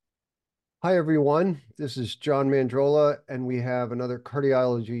Hi, everyone. This is John Mandrola, and we have another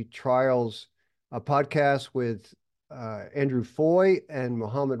Cardiology Trials podcast with Andrew Foy and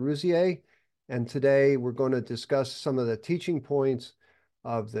Mohammed Rouzier. And today we're going to discuss some of the teaching points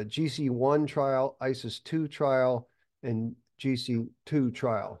of the GISSI-1 trial, ISIS-2 trial, and GISSI-2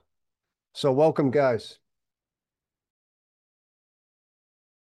 trial. So welcome, guys.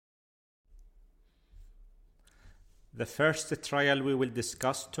 The first trial we will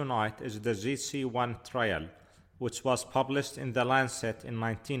discuss tonight is the GISSI-1 trial, which was published in The Lancet in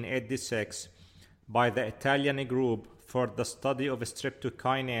 1986 by the Italian group for the study of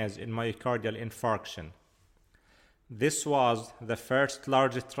streptokinase in myocardial infarction. This was the first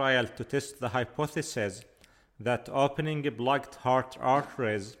large trial to test the hypothesis that opening blocked heart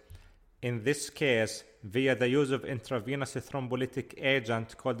arteries, in this case via the use of intravenous thrombolytic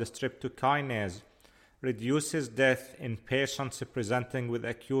agent called streptokinase, reduces death in patients presenting with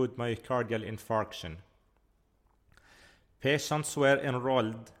acute myocardial infarction. Patients were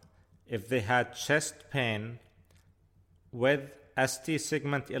enrolled if they had chest pain with ST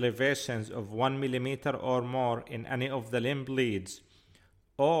segment elevations of 1 millimeter or more in any of the limb leads,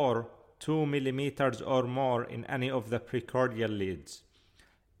 or 2 millimeters or more in any of the precordial leads,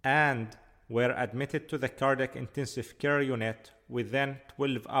 and were admitted to the cardiac intensive care unit within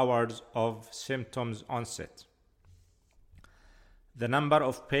 12 hours of symptoms onset. The number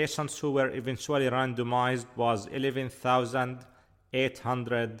of patients who were eventually randomized was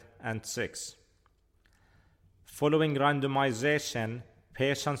 11,806. Following randomization,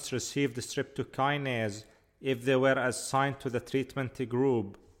 patients received streptokinase if they were assigned to the treatment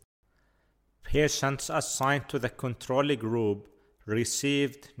group. Patients assigned to the control group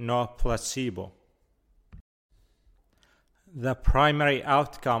received no placebo. The primary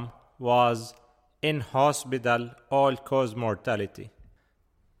outcome was in-hospital all-cause mortality.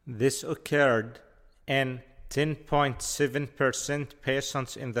 This occurred in 10.7%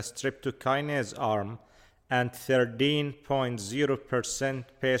 patients in the streptokinase arm and 13.0%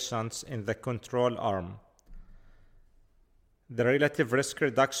 patients in the control arm. The relative risk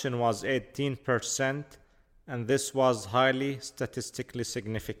reduction was 18%, and this was highly statistically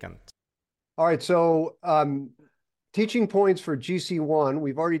significant. All right, so teaching points for GISSI-1.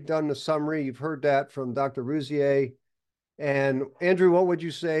 We've already done the summary. You've heard that from Dr. Rouzier. And Andrew, what would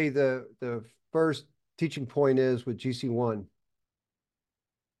you say the first teaching point is with GISSI-1?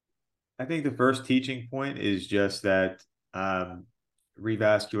 I think the first teaching point is just that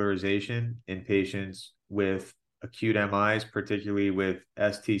revascularization in patients with acute MIs, particularly with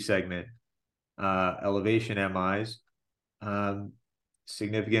ST segment elevation MIs,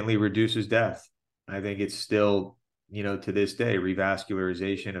 significantly reduces death. I think it's still, to this day,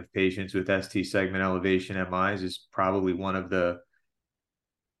 revascularization of patients with ST segment elevation MIs is probably one of the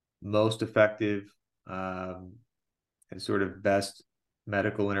most effective and sort of best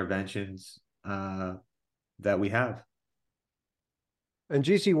medical interventions that we have. And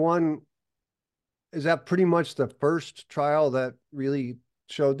GISSI-1, is that pretty much the first trial that really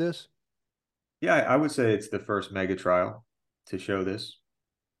showed this? Yeah, I would say it's the first mega trial to show this.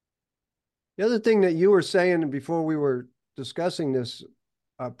 The other thing that you were saying before we were discussing this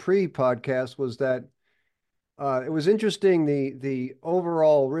pre-podcast was that it was interesting the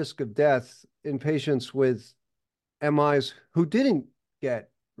overall risk of death in patients with MIs who didn't get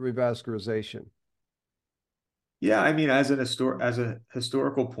revascularization. Yeah, I mean, as a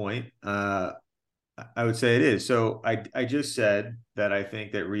historical point, I would say it is. So I just said that I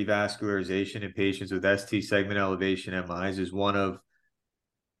think that revascularization in patients with ST segment elevation MIs is one of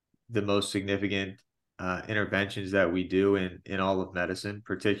the most significant interventions that we do in all of medicine,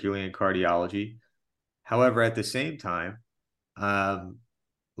 particularly in cardiology. However, at the same time,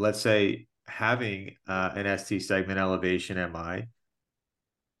 let's say having an ST segment elevation MI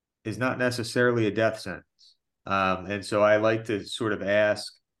is not necessarily a death sentence. And so I like to sort of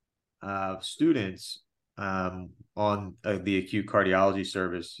ask students on the acute cardiology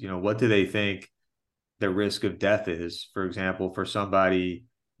service, what do they think the risk of death is, for example, for somebody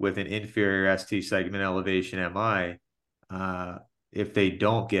with an inferior ST segment elevation MI, if they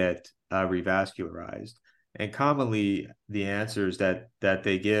don't get revascularized. And commonly, the answers that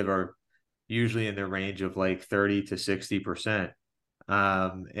they give are usually in the range of like 30 to 60%.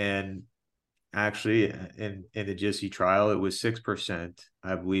 And actually, in the GISSI trial, it was 6%,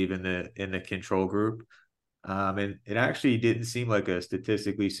 I believe, in the control group. And it actually didn't seem like a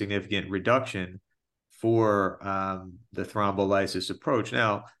statistically significant reduction for the thrombolysis approach.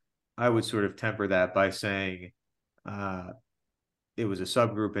 Now, I would sort of temper that by saying it was a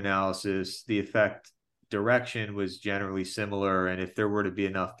subgroup analysis. The effect direction was generally similar. And if there were to be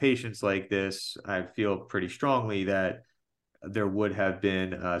enough patients like this, I feel pretty strongly that there would have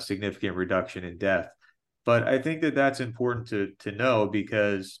been a significant reduction in death. But I think that that's important to know,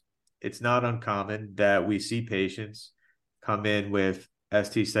 because it's not uncommon that we see patients come in with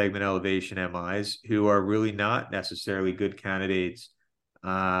ST segment elevation MIs who are really not necessarily good candidates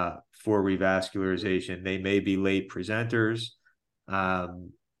for revascularization. They may be late presenters,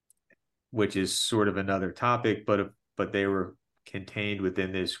 which is sort of another topic, but they were contained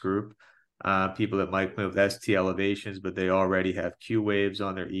within this group. People that might come with ST elevations, but they already have Q waves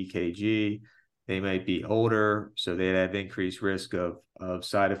on their EKG. They might be older, so they'd have increased risk of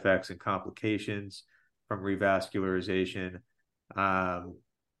side effects and complications from revascularization.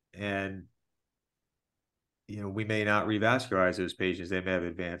 And we may not revascularize those patients. They may have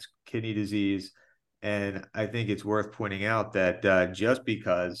advanced kidney disease. And I think it's worth pointing out that just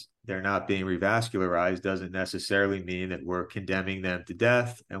because they're not being revascularized doesn't necessarily mean that we're condemning them to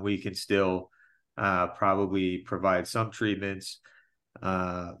death. And we can still probably provide some treatments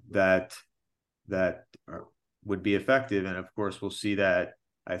that would be effective. And of course, we'll see that,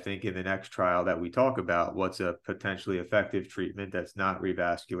 I think, in the next trial that we talk about, what's a potentially effective treatment that's not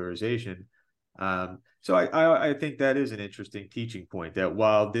revascularization. So I think that is an interesting teaching point, that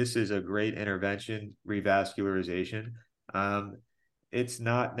while this is a great intervention, revascularization, it's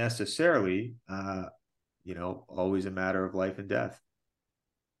not necessarily, always a matter of life and death.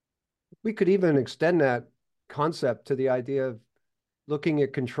 We could even extend that concept to the idea of looking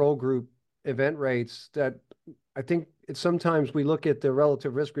at control group event rates. That I think it's sometimes we look at the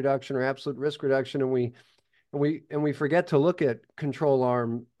relative risk reduction or absolute risk reduction, and we forget to look at control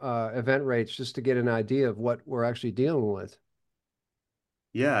arm event rates just to get an idea of what we're actually dealing with.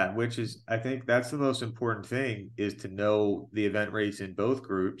 Yeah, which is, I think that's the most important thing, is to know the event rates in both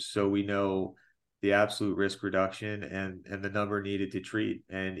groups, so we know the absolute risk reduction and the number needed to treat.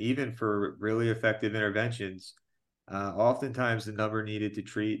 And even for really effective interventions, oftentimes the number needed to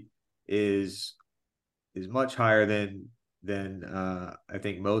treat is much higher than I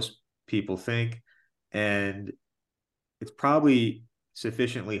think most people think. And it's probably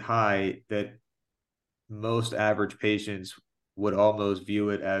sufficiently high that most average patients would almost view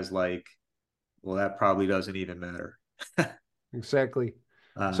it as like, well, that probably doesn't even matter. Exactly.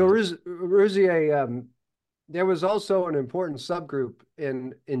 So Ruzier, there was also an important subgroup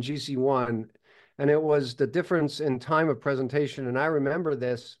in GISSI-1, and it was the difference in time of presentation. And I remember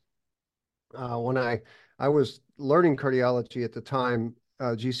this when I was learning cardiology at the time.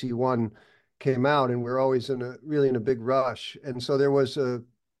 GISSI-1 came out, and we were always really in a big rush. And so there was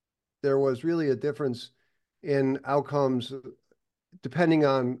really a difference in outcomes depending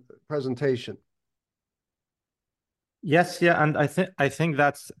on presentation. Yes, yeah, and I think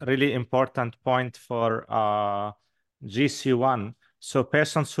that's a really important point for GISSI-1. So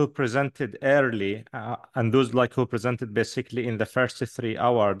patients who presented early, and those who presented basically in the first 3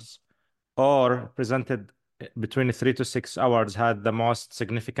 hours, or presented between 3 to 6 hours, had the most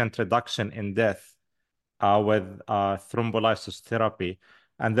significant reduction in death with thrombolysis therapy.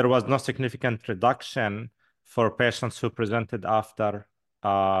 And there was no significant reduction for patients who presented after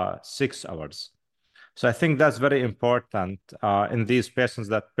 6 hours. So I think that's very important in these patients,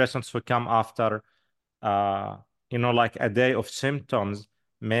 that patients who come after, a day of symptoms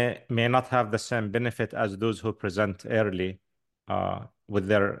may not have the same benefit as those who present early with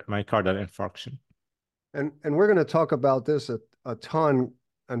their myocardial infarction. And we're going to talk about this a ton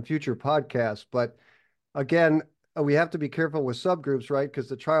on future podcasts. But again, we have to be careful with subgroups, right? Because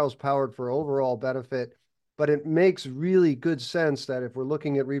the trial's powered for overall benefit. But it makes really good sense that if we're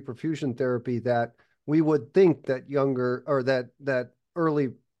looking at reperfusion therapy, that we would think that younger, or that early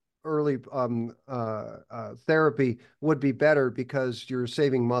therapy would be better because you're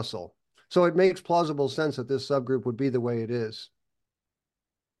saving muscle. So it makes plausible sense that this subgroup would be the way it is.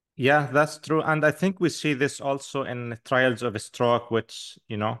 Yeah, that's true. And I think we see this also in trials of stroke, which,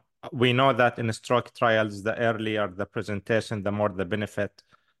 we know that in stroke trials, the earlier the presentation, the more the benefit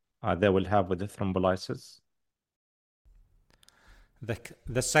they will have with the thrombolysis.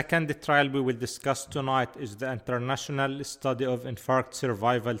 The second trial we will discuss tonight is the International Study of Infarct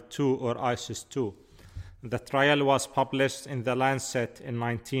Survival 2, or ISIS-2. The trial was published in The Lancet in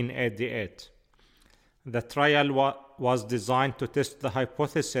 1988. The trial was designed to test the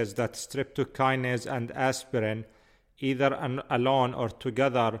hypothesis that streptokinase and aspirin, either alone or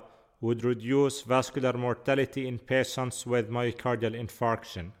together, would reduce vascular mortality in patients with myocardial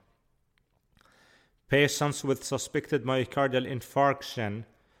infarction. Patients with suspected myocardial infarction,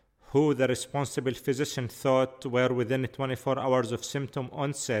 who the responsible physician thought were within 24 hours of symptom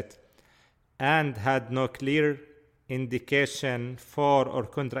onset and had no clear indication for or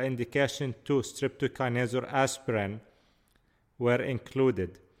contraindication to streptokinase or aspirin were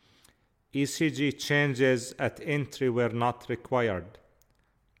included. ECG changes at entry were not required.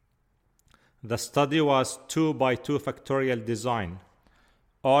 The study was 2 by 2 factorial design.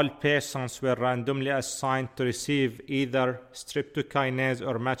 All patients were randomly assigned to receive either streptokinase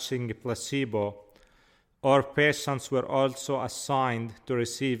or matching placebo, or patients were also assigned to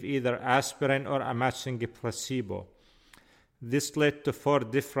receive either aspirin or a matching placebo. This led to 4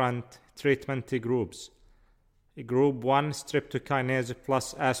 different treatment groups. Group 1, streptokinase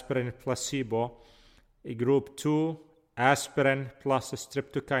plus aspirin placebo. Group 2, aspirin plus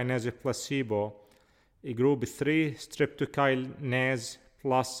streptokinase placebo. Group 3, streptokinase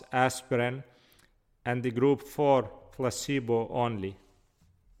plus aspirin. And group 4, placebo only.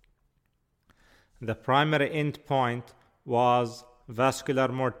 The primary endpoint was vascular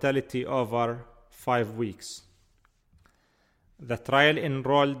mortality over 5 weeks. The trial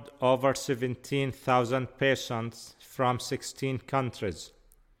enrolled over 17,000 patients from 16 countries.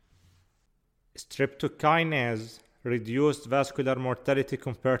 Streptokinase reduced vascular mortality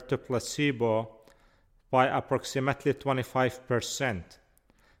compared to placebo by approximately 25%.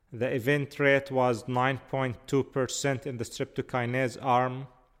 The event rate was 9.2% in the streptokinase arm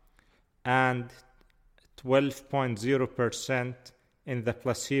and 12.0% in the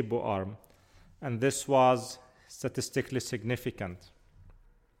placebo arm, and this was statistically significant.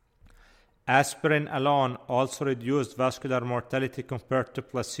 Aspirin alone also reduced vascular mortality compared to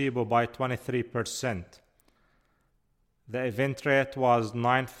placebo by 23%. The event rate was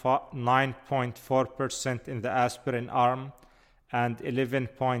 9.4% in the aspirin arm and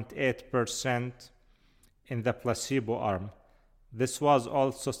 11.8% in the placebo arm. This was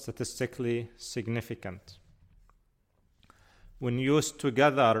also statistically significant. When used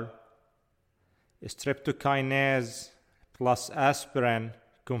together, streptokinase plus aspirin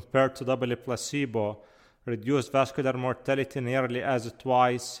compared to double placebo reduced vascular mortality nearly as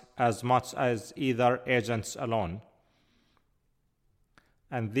twice as much as either agents alone.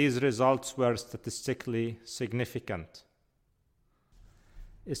 And these results were statistically significant.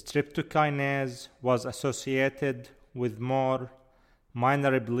 Streptokinase was associated with more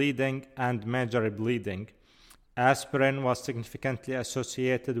minor bleeding and major bleeding. Aspirin was significantly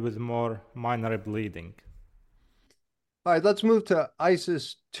associated with more minor bleeding. All right, let's move to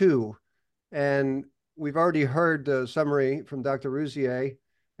ISIS-2. And we've already heard the summary from Dr. Rouzier.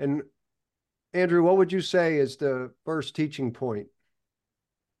 And Andrew, what would you say is the first teaching point?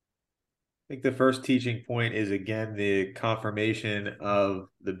 I think the first teaching point is, again, the confirmation of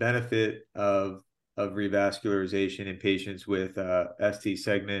the benefit of revascularization in patients with ST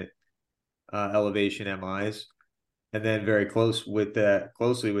segment elevation MIs. And then very closely with that,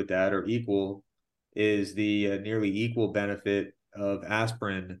 or equal, is the nearly equal benefit of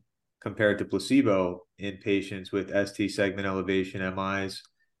aspirin compared to placebo in patients with ST segment elevation MIs.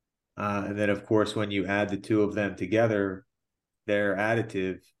 And then, of course, when you add the two of them together, they're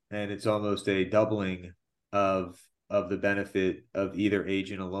additive, and it's almost a doubling of the benefit of either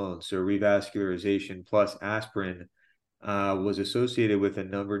agent alone. So revascularization plus aspirin was associated with a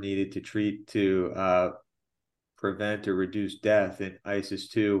number needed to treat to prevent or reduce death in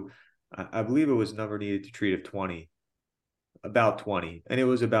ISIS-2. I believe it was number needed to treat of 20, about 20, and it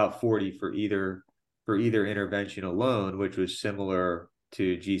was about 40 for either intervention alone, which was similar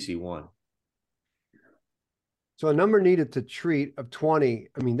to GISSI-1. So a number needed to treat of 20,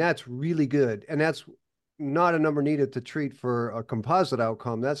 I mean, that's really good. And that's not a number needed to treat for a composite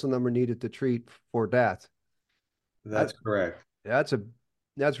outcome. That's a number needed to treat for death. That's correct. That's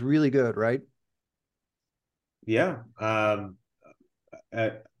really good, right? Yeah.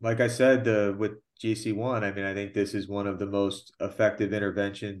 Like I said, with GISSI-1, I mean, I think this is one of the most effective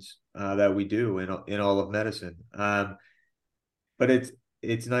interventions that we do in all of medicine. But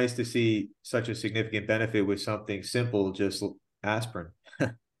it's nice to see such a significant benefit with something simple, just aspirin.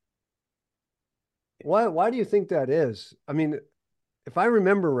 Why do you think that is? I mean, if I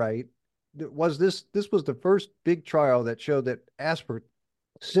remember right, this was the first big trial that showed that aspirin,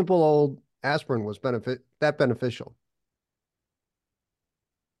 simple old aspirin, was beneficial.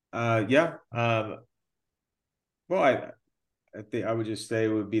 Yeah. Well, I think I would just say it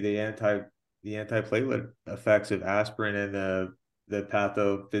would be the antiplatelet effects of aspirin and the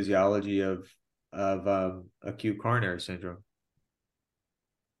pathophysiology of acute coronary syndrome.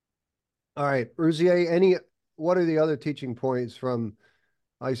 All right, Rouzier, what are the other teaching points from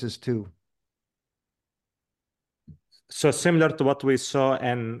ISIS-2? So similar to what we saw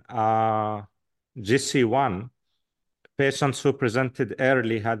in GISSI-1, patients who presented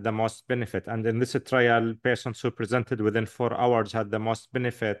early had the most benefit. And in this trial, patients who presented within 4 hours had the most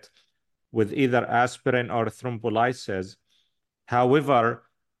benefit with either aspirin or thrombolysis. However,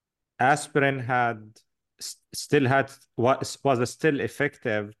 aspirin was still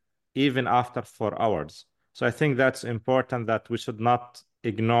effective even after 4 hours. So I think that's important, that we should not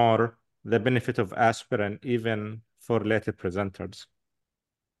ignore the benefit of aspirin even for later presenters.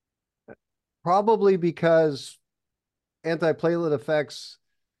 Probably because antiplatelet effects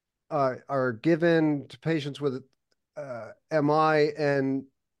are given to patients with MI and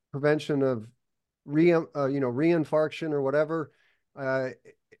prevention of reinfarction or whatever.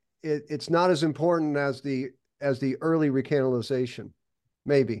 It's not as important as the early recanalization,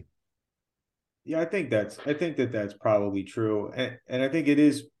 maybe. Yeah, I think that's probably true, and I think it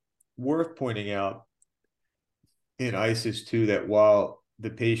is worth pointing out in ISIS-2 that while the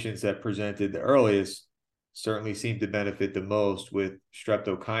patients that presented the earliest certainly seemed to benefit the most with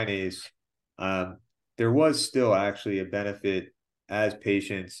streptokinase, there was still actually a benefit as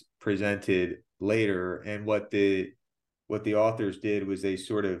patients presented later. And what the authors did was they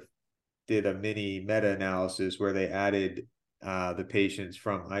sort of did a mini meta-analysis where they added the patients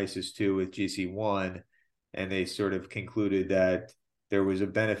from ISIS-2 with GISSI-1, and they sort of concluded that there was a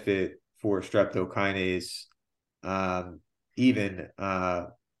benefit for streptokinase even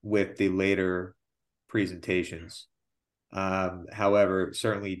with the later presentations. However, it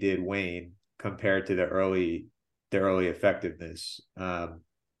certainly did wane compared to the early effectiveness,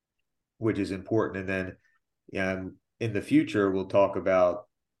 which is important. And then in the future, we'll talk about,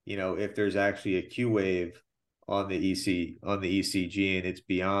 if there's actually a Q wave on the ECG and it's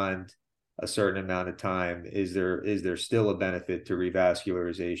beyond a certain amount of time, is there still a benefit to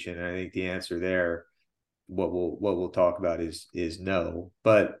revascularization? And I think the answer there, what we'll talk about is no,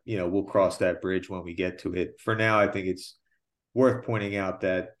 but we'll cross that bridge when we get to it. For now, I think it's worth pointing out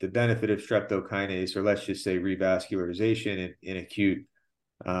that the benefit of streptokinase, or let's just say revascularization in acute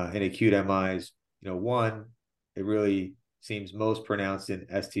MIs, one, it really seems most pronounced in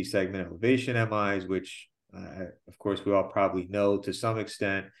ST segment elevation MIs, which of course we all probably know to some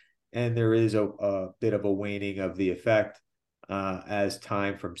extent, and there is a bit of a waning of the effect as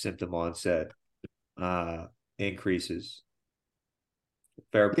time from symptom onset increases.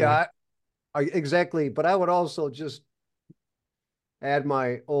 Fair point? Yeah, exactly. But I would also just add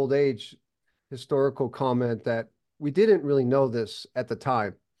my old age historical comment that we didn't really know this at the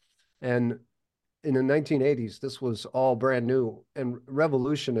time. And in the 1980s, this was all brand new and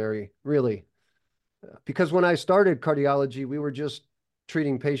revolutionary, really. Because when I started cardiology, we were just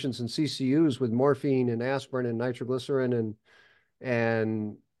treating patients in CCUs with morphine and aspirin and nitroglycerin,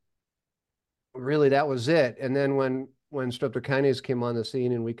 and really that was it. And then when streptokinase came on the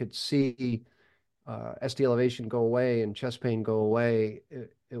scene and we could see ST elevation go away and chest pain go away,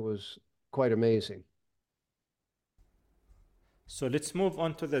 it was quite amazing. So let's move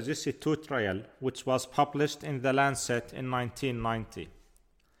on to the GISSI-2 trial, which was published in The Lancet in 1990.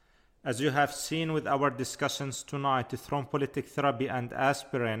 As you have seen with our discussions tonight, thrombolytic therapy and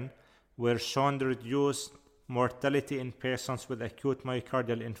aspirin were shown to reduce mortality in patients with acute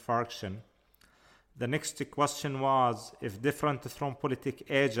myocardial infarction. The next question was if different thrombolytic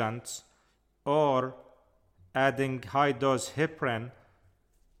agents or adding high-dose heparin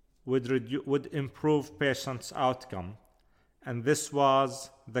would improve patients' outcome. And this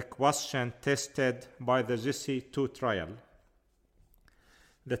was the question tested by the GISSI-2 trial.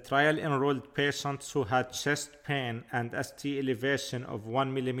 The trial enrolled patients who had chest pain and ST elevation of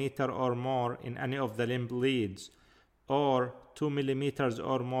 1 millimeter or more in any of the limb leads, or 2 millimeters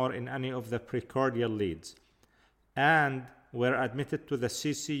or more in any of the precordial leads, and were admitted to the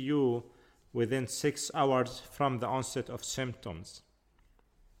CCU within 6 hours from the onset of symptoms.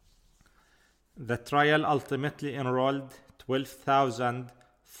 The trial ultimately enrolled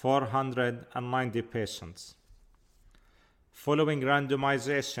 12,490 patients. Following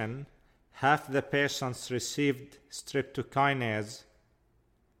randomization, half the patients received streptokinase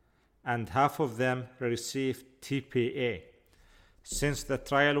and half of them received TPA. Since the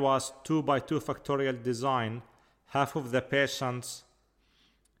trial was 2 by 2 factorial design, half of the patients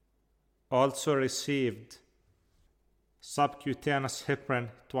also received subcutaneous heparin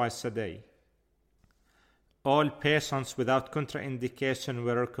twice a day. All patients without contraindication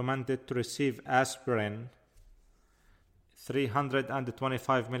were recommended to receive aspirin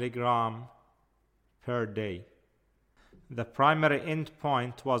 325 milligram per day. The primary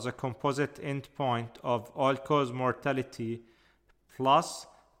endpoint was a composite endpoint of all-cause mortality plus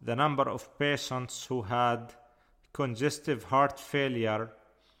the number of patients who had congestive heart failure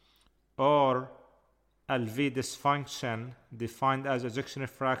or LV dysfunction defined as ejection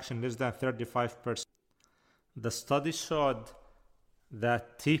fraction less than 35%. The study showed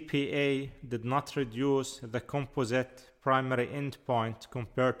that TPA did not reduce the composite primary endpoint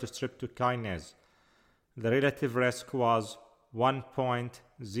compared to streptokinase. The relative risk was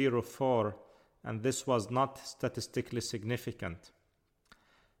 1.04, and this was not statistically significant.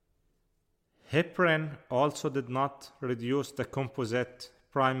 Heparin also did not reduce the composite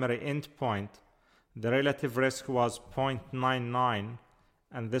primary endpoint. The relative risk was 0.99,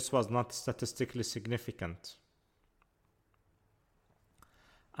 and this was not statistically significant.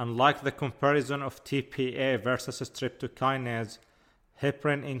 Unlike the comparison of TPA versus streptokinase,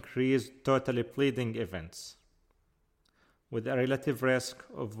 heparin increased total bleeding events with a relative risk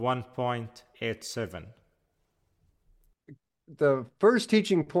of 1.87. The first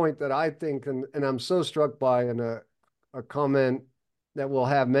teaching point that I think, and I'm so struck by, and a comment that we'll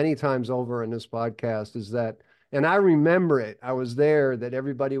have many times over in this podcast, is that, and I remember it, I was there, that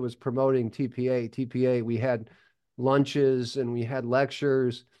everybody was promoting TPA. We had lunches and we had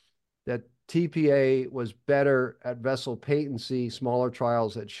lectures that TPA was better at vessel patency. Smaller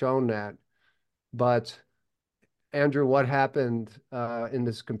trials had shown that. But Andrew, what happened in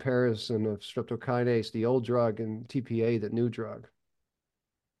this comparison of streptokinase, the old drug, and TPA, the new drug?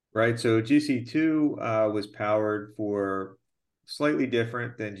 Right. So GISSI-2 was powered for slightly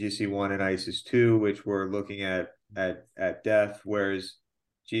different than GISSI-1 and ISIS-2, which were looking at death, whereas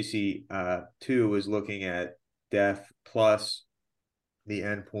GISSI-2 was looking at death plus the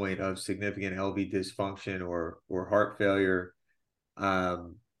endpoint of significant LV dysfunction or heart failure.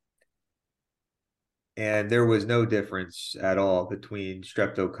 And there was no difference at all between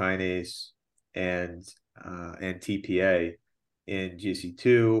streptokinase and TPA in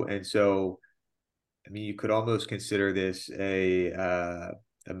GISSI-2. And so, I mean, you could almost consider this a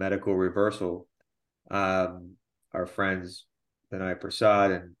medical reversal. Our friends Vinay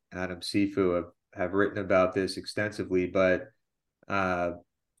Prasad and Adam Sifu have written about this extensively, but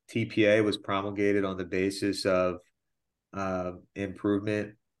TPA was promulgated on the basis of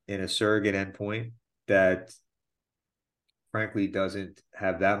improvement in a surrogate endpoint that frankly doesn't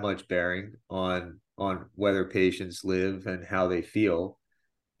have that much bearing on whether patients live and how they feel.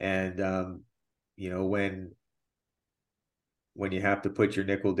 And you know, when you have to put your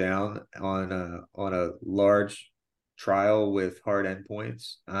nickel down on a large trial with hard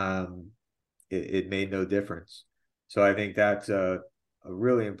endpoints, it made no difference. So I think that's a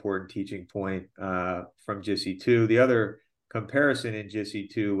really important teaching point from GISSI-2. The other comparison in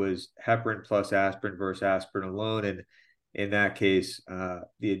GISSI-2 was heparin plus aspirin versus aspirin alone, and in that case,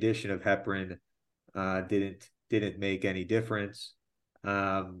 the addition of heparin didn't make any difference.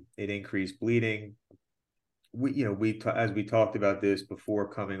 It increased bleeding. As we talked about this before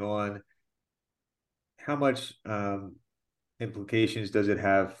coming on, how much implications does it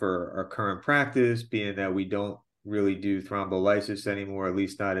have for our current practice, being that we don't really do thrombolysis anymore, at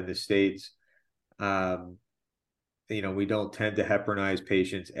least not in the States. We don't tend to heparinize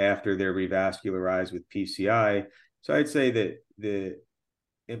patients after they're revascularized with PCI. So I'd say that the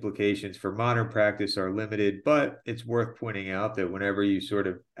implications for modern practice are limited, but it's worth pointing out that whenever you sort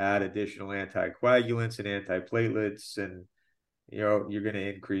of add additional anticoagulants and antiplatelets, and you're going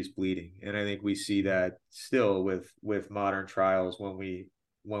to increase bleeding. And I think we see that still with modern trials when we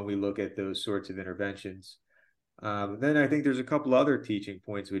look at those sorts of interventions. Then I think there's a couple other teaching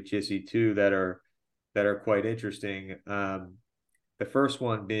points with GISSI-2 that are quite interesting. The first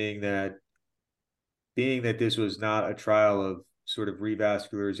one being that this was not a trial of sort of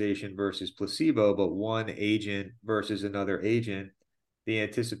revascularization versus placebo, but one agent versus another agent, the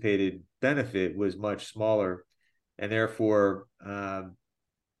anticipated benefit was much smaller. And therefore,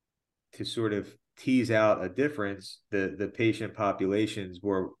 to sort of tease out a difference, the patient populations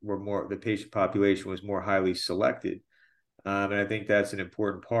the patient population was more highly selected. And I think that's an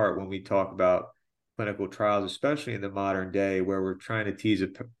important part when we talk about clinical trials, especially in the modern day, where we're trying to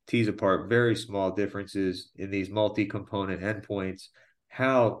tease apart very small differences in these multi-component endpoints,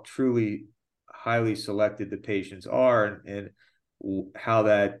 how truly highly selected the patients are, and how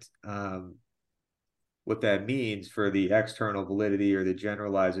that what that means for the external validity or the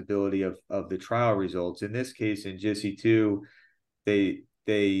generalizability of the trial results. In this case, in GISSI-2,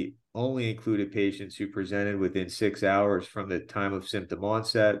 they only included patients who presented within 6 hours from the time of symptom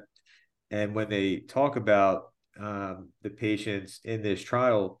onset. And when they talk about the patients in this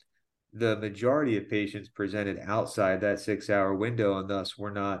trial, the majority of patients presented outside that 6-hour window and thus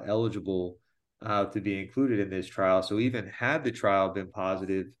were not eligible to be included in this trial. So even had the trial been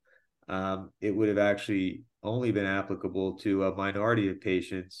positive, it would have actually only been applicable to a minority of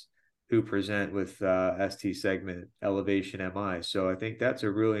patients who present with ST segment elevation MI. So I think that's a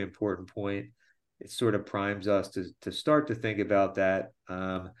really important point. It sort of primes us to start to think about that,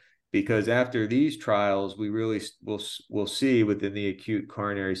 because after these trials, we really will see within the acute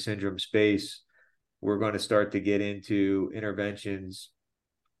coronary syndrome space, we're going to start to get into interventions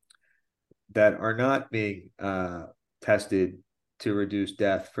that are not being tested to reduce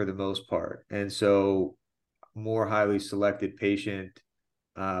death for the most part. And so more highly selected patient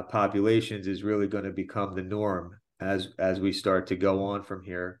populations is really going to become the norm as we start to go on from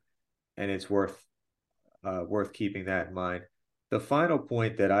here. And it's worth keeping that in mind. The final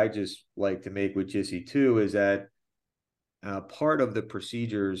point that I just like to make with GISSI-2 is that part of the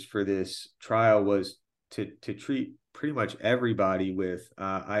procedures for this trial was to treat pretty much everybody with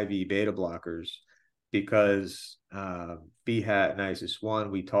IV beta blockers, because BHAT and ISIS-1,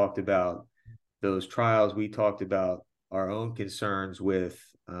 we talked about those trials. We talked about our own concerns with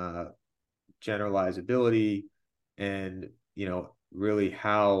generalizability and, really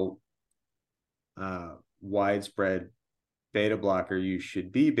how widespread beta blocker use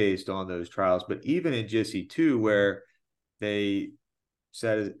should be based on those trials. But even in GISSI-2, where they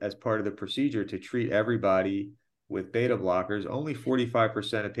said as part of the procedure to treat everybody with beta blockers, only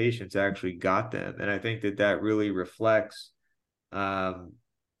 45% of patients actually got them. And I think that really reflects some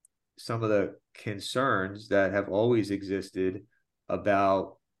of the concerns that have always existed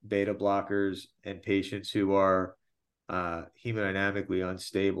about beta blockers and patients who are hemodynamically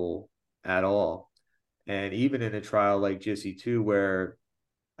unstable at all. And even in a trial like GISSI-2, where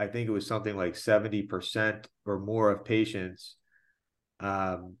I think it was something like 70% or more of patients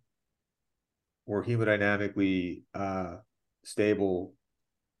were hemodynamically stable.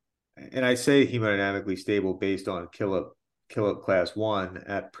 And I say hemodynamically stable based on Killip class 1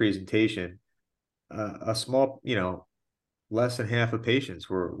 at presentation. A small, less than half of patients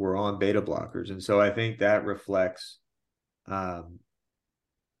were on beta blockers. And so I think that reflects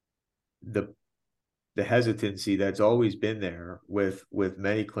the hesitancy that's always been there with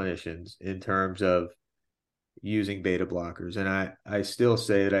many clinicians in terms of using beta blockers. And I still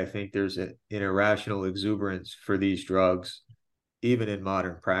say that I think there's an irrational exuberance for these drugs, even in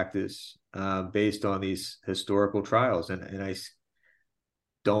modern practice, based on these historical trials. And I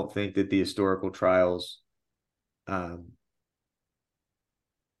don't think that the historical trials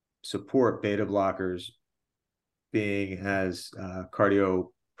support beta blockers being as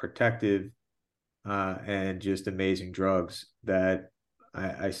cardioprotective and just amazing drugs that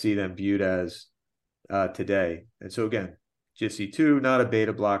I see them viewed as today. And so again, GISSI-2, not a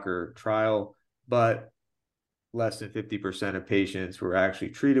beta blocker trial, but less than 50% of patients were actually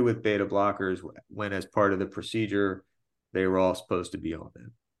treated with beta blockers when, as part of the procedure, they were all supposed to be on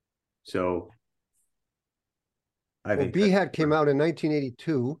them. So I think BHAT came out in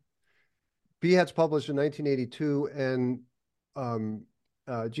 1982. BHAT's published in 1982 and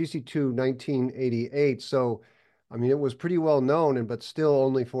GISSI-2 1988. So, I mean, it was pretty well known, but still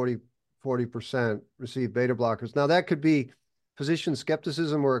only 40% received beta blockers. Now, that could be physician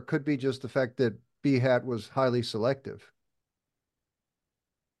skepticism, or it could be just the fact that BHAT was highly selective.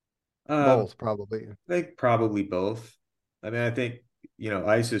 Both, probably. I think probably both. I mean, I think,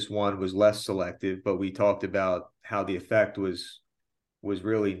 ISIS-1 was less selective, but we talked about how the effect was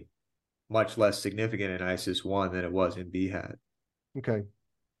really much less significant in ISIS-1 than it was in BHAT. Okay.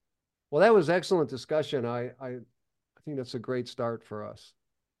 Well, that was excellent discussion. I think that's a great start for us.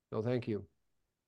 So thank you.